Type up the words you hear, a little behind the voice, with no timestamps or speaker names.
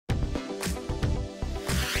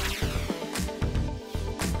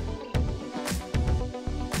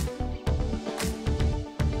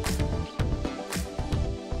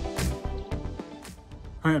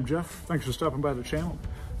Hi, I'm Jeff. Thanks for stopping by the channel.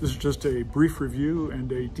 This is just a brief review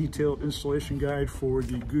and a detailed installation guide for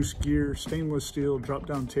the Goose Gear stainless steel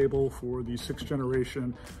drop-down table for the 6th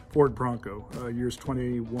generation Ford Bronco, years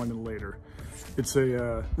 21 and later. It's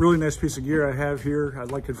a really nice piece of gear I have here. I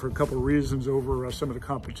like it for a couple of reasons over some of the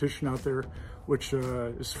competition out there, which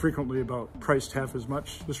is frequently about priced half as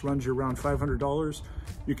much. This runs you around $500.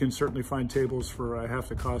 You can certainly find tables for half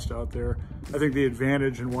the cost out there. I think the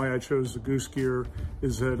advantage and why I chose the Goose Gear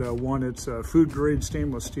is that one, it's food grade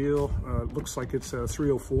stainless steel. It looks like it's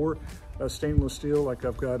 304 stainless steel like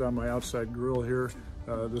I've got on my outside grill here.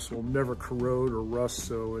 This will never corrode or rust,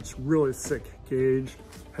 so it's really thick gauge.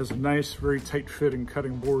 Has a nice, very tight fitting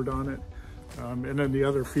cutting board on it. And then the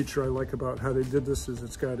other feature I like about how they did this is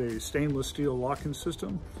it's got a stainless steel locking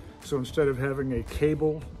system. So instead of having a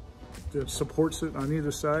cable that supports it on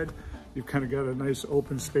either side, you've kind of got a nice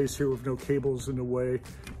open space here with no cables in the way.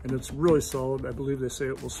 And it's really solid. I believe they say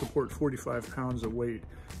it will support 45 pounds of weight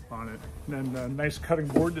on it. And then a nice cutting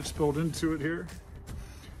board that's built into it here.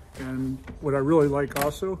 And what I really like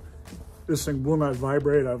also, this thing will not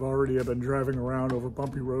vibrate. I've been driving around over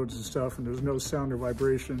bumpy roads and stuff, and there's no sound or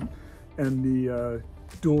vibration. And the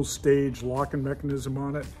dual stage locking mechanism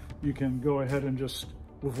on it, you can go ahead and just,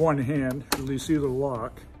 with one hand, release either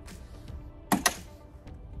lock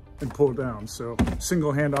and pull it down. So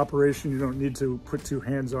single hand operation, you don't need to put two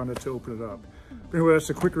hands on it to open it up. But anyway,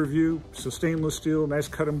 that's a quick review. So stainless steel, nice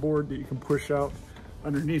cutting board that you can push out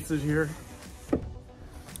underneath it here.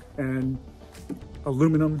 And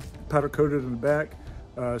aluminum powder coated in the back.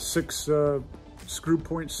 6 screw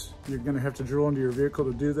points you're going to have to drill into your vehicle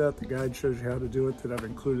to do that. The guide shows you how to do it that I've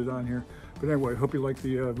included on here. But anyway, I hope you like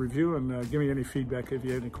the review, and give me any feedback if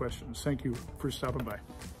you have any questions. Thank you for stopping by.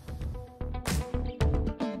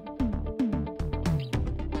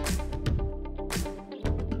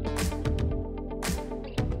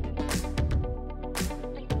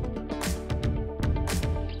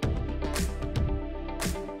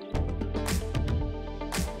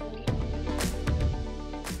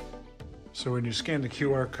 So when you scan the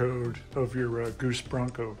QR code of your Goose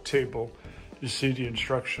Bronco table, you see the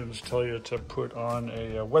instructions tell you to put on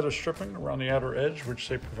a weather stripping around the outer edge, which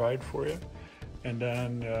they provide for you. And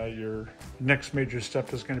then your next major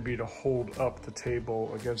step is going to be to hold up the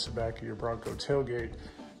table against the back of your Bronco tailgate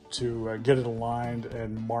to get it aligned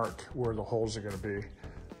and mark where the holes are going to be.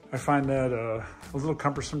 I find that a little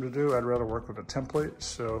cumbersome to do. I'd rather work with a template.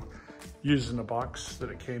 So using the box that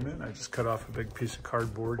it came in, I just cut off a big piece of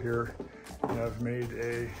cardboard here, and I've made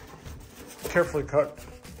a carefully cut,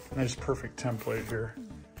 nice perfect template here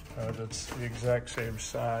that's the exact same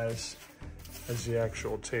size as the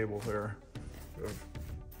actual table there, with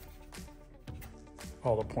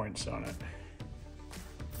all the points on it.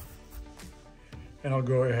 And I'll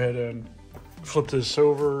go ahead and flip this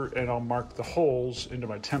over, and I'll mark the holes into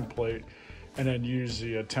my template, and then use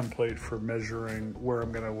the template for measuring where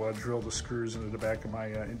I'm gonna drill the screws into the back of my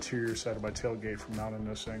interior side of my tailgate for mounting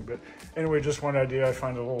this thing. But anyway, just one idea. I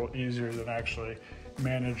find it a little easier than actually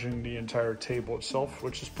managing the entire table itself,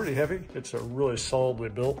 which is pretty heavy. It's a really solidly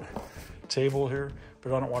built table here,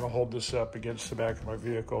 but I don't want to hold this up against the back of my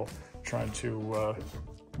vehicle trying to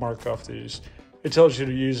mark off these. It tells you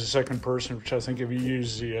to use a second person, which I think if you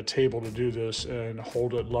use the table to do this and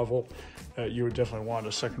hold it level, you would definitely want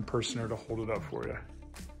a second person there to hold it up for you.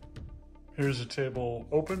 Here's the table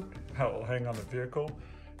open, how it will hang on the vehicle.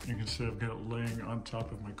 You can see I've got it laying on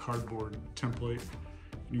top of my cardboard template.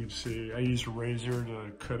 You can see I used a razor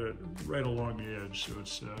to cut it right along the edge, so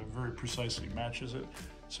it's very precisely matches it,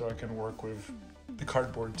 so I can work with the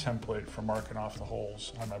cardboard template for marking off the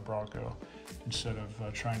holes on my Bronco instead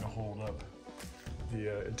of trying to hold up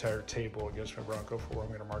the entire table against my Bronco for where I'm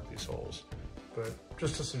going to mark these holes. But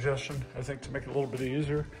just a suggestion, I think, to make it a little bit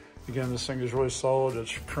easier. Again, this thing is really solid.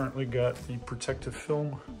 It's currently got the protective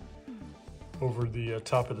film over the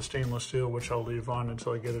top of the stainless steel, which I'll leave on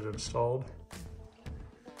until I get it installed.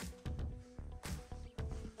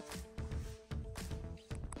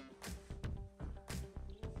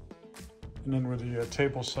 And then with the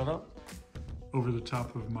table set up over the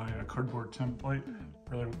top of my cardboard template,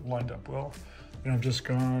 really lined up well. And I've just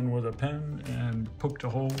gone with a pen and poked a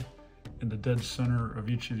hole in the dead center of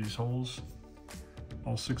each of these holes,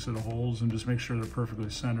 all 6 of the holes, and just make sure they're perfectly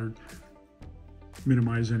centered.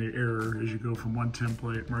 Minimize any error as you go from one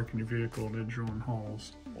template, marking your vehicle, and then drilling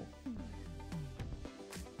holes.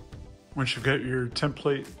 Once you've got your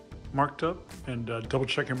template marked up, and double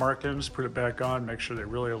check your markings, put it back on, make sure they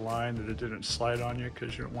really align, that it didn't slide on you,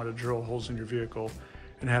 because you don't want to drill holes in your vehicle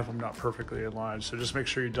and have them not perfectly aligned. So just make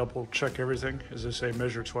sure you double check everything. As I say,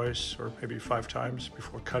 measure twice or maybe 5 times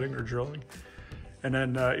before cutting or drilling. And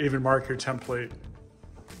then even mark your template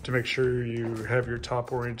to make sure you have your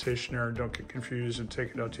top orientation there and don't get confused and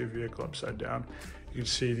take it out to your vehicle upside down. You can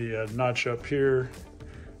see the notch up here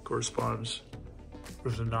corresponds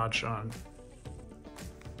with the notch on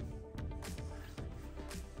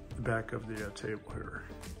the back of the table here.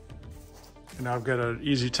 And now I've got an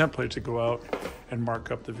easy template to go out and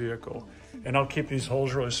mark up the vehicle. And I'll keep these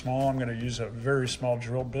holes really small. I'm gonna use a very small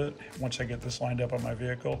drill bit once I get this lined up on my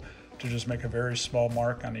vehicle to just make a very small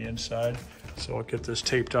mark on the inside. So I'll get this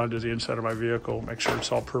taped onto the inside of my vehicle, make sure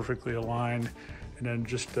it's all perfectly aligned, and then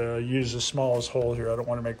just use the smallest hole here. I don't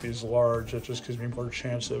wanna make these large. It just gives me more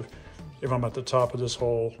chance of, if I'm at the top of this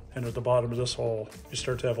hole and at the bottom of this hole, you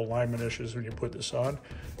start to have alignment issues when you put this on.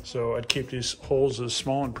 So I'd keep these holes as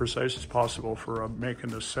small and precise as possible for making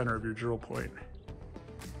the center of your drill point.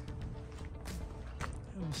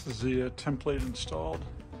 And this is the template installed.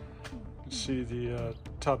 You can see the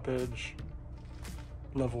top edge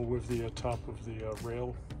level with the top of the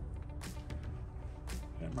rail.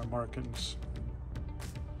 And my markings.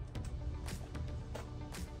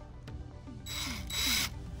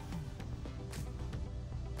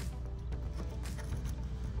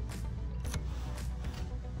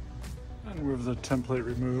 And with the template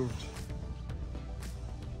removed,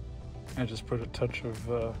 I just put a touch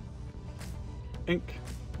of ink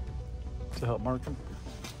to help mark them.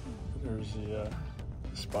 There's the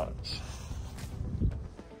spots.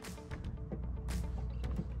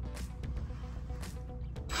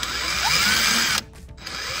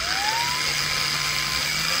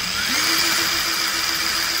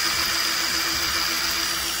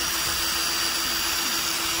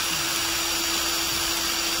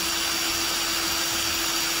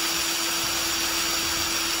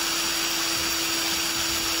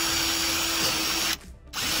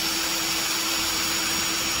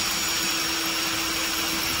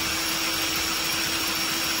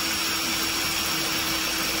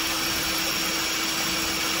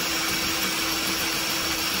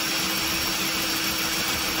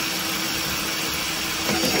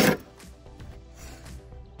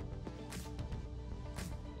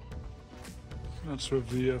 That's with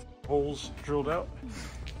the holes drilled out.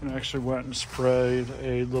 And I actually went and sprayed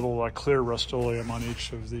a little clear Rust-Oleum on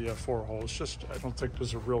each of the 4 holes. Just, I don't think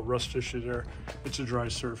there's a real rust issue there. It's a dry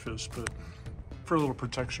surface, but for a little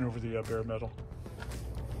protection over the bare metal.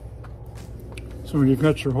 So when you've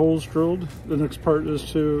got your holes drilled, the next part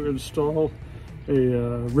is to install a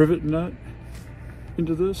rivet nut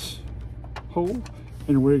into this hole.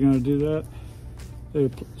 And the way you're going to do that, they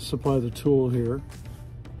supply the tool here.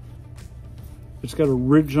 It's got a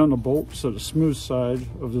ridge on the bolt, so the smooth side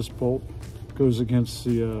of this bolt goes against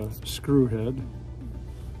the screw head,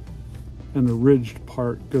 and the ridged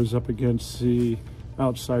part goes up against the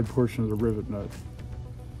outside portion of the rivet nut.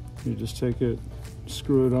 You just take it,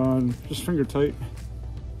 screw it on, just finger tight.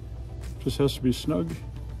 Just has to be snug,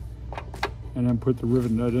 and then put the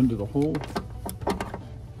rivet nut into the hole,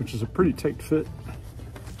 which is a pretty tight fit.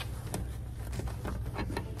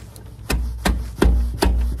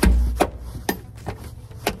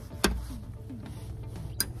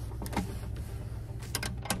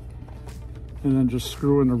 And then just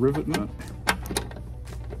screw in the rivet nut.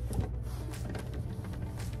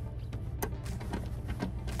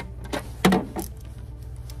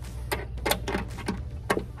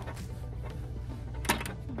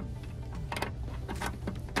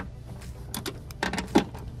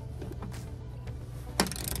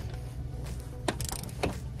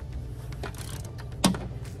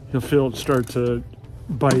 You'll feel it start to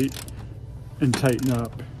bite and tighten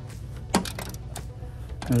up.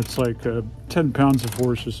 And it's like 10 pounds of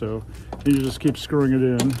force or so. And you just keep screwing it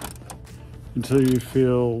in until you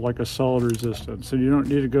feel like a solid resistance. And you don't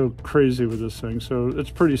need to go crazy with this thing. So it's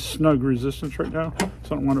pretty snug resistance right now. So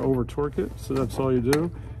I don't want to over torque it. So that's all you do.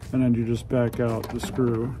 And then you just back out the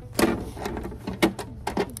screw.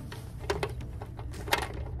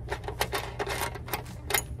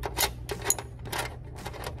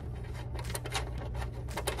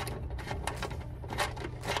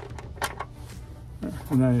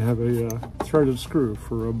 And now you have a threaded screw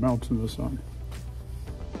for mounting this on.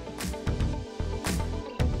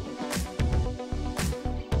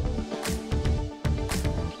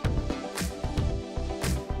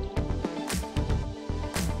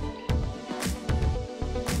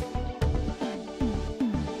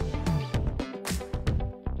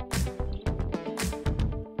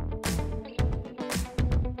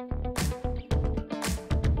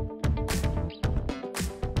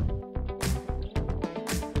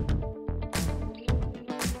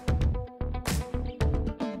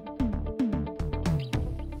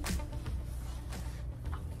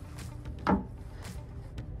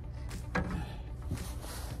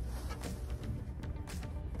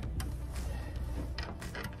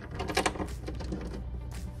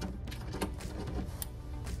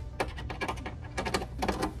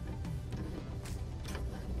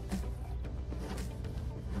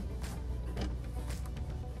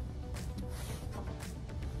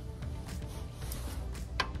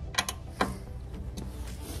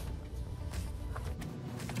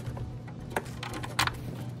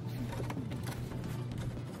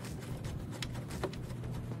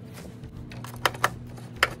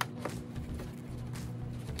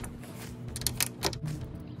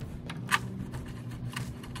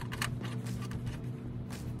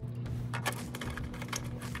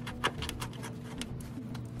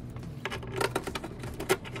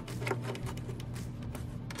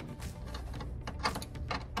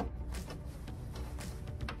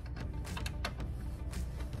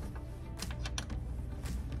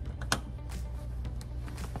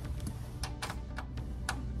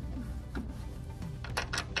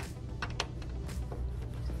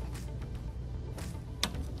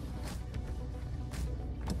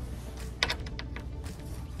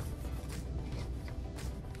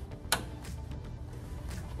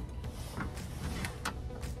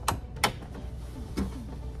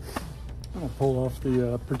 I'll pull off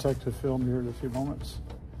the protective film here in a few moments.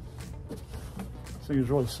 This thing is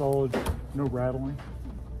really solid, no rattling.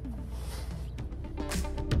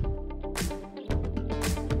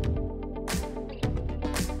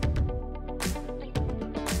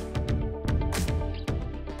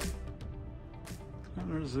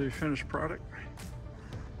 And there's the finished product.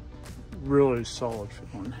 Really solid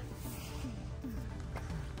feeling.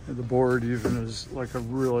 And the board even is like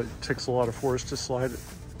takes a lot of force to slide it.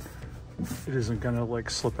 It isn't gonna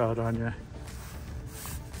like slip out on you.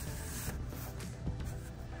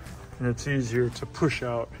 And it's easier to push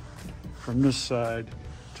out from this side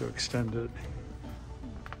to extend it.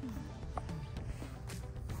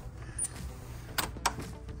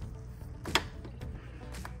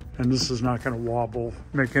 And this is not gonna wobble,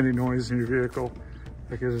 make any noise in your vehicle,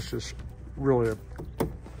 because it's just really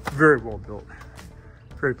very well built.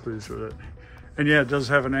 Very pleased with it. And yeah, it does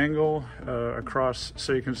have an angle across,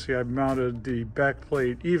 so you can see I've mounted the back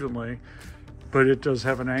plate evenly, but it does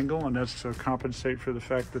have an angle, and that's to compensate for the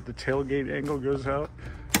fact that the tailgate angle goes out.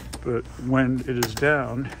 But when it is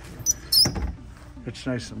down, it's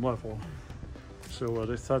nice and level. So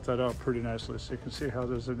they thought that out pretty nicely. So you can see how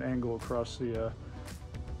there's an angle across the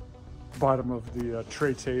bottom of the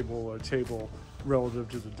tray table or table relative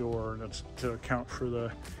to the door, and that's to account for the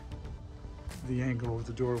angle of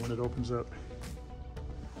the door when it opens up.